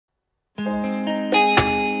Your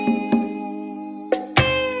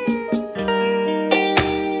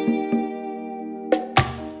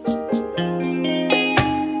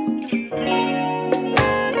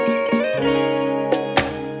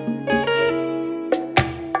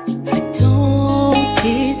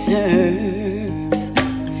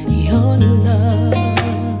love,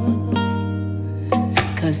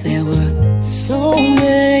 'cause there were so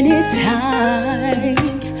many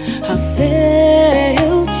times I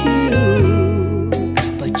failed you,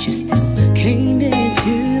 but you still came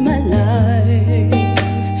into my life.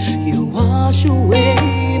 You wash away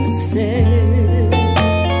my sins.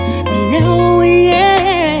 Now I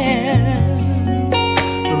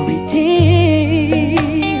am redeemed,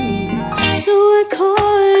 so I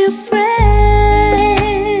call you friend,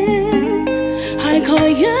 I call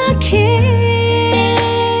you king,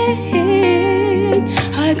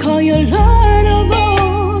 I call you Lord of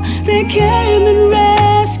all that came and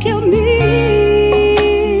rescued me.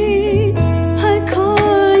 I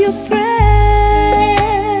call you friend,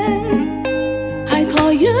 I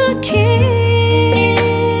call you king,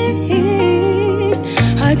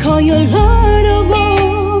 I call you Lord of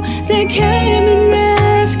all that came and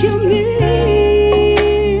rescued me.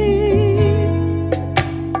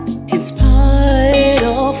 In spite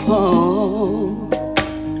of all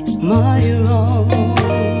my wrongs,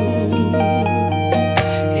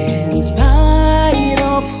 in spite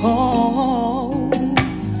of all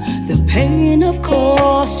the pain I've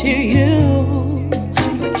caused to you,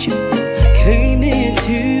 but you still came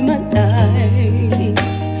into my life.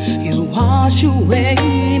 You wash away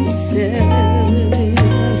my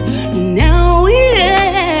sins. Now I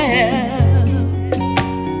am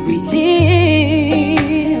redeemed,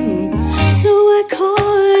 so I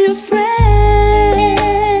call you friend,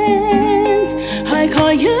 I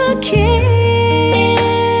call you king,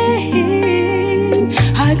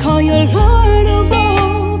 I call you Lord of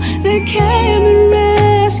all that came and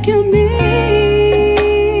rescued me.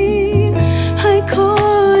 I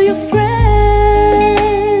call you friend,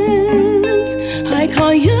 I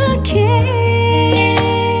call you king,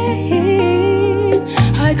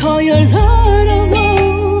 I call you Lord of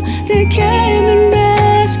all that came and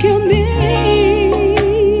rescued me.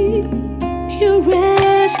 You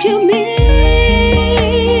rescued me,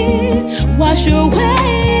 wash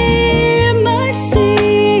away my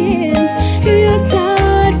sins. You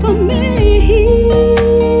died for me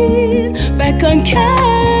back on Calvary.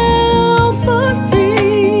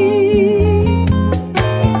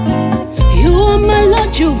 You are my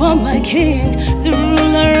Lord, you are my King, the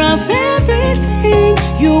ruler of everything.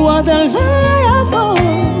 You are the Lord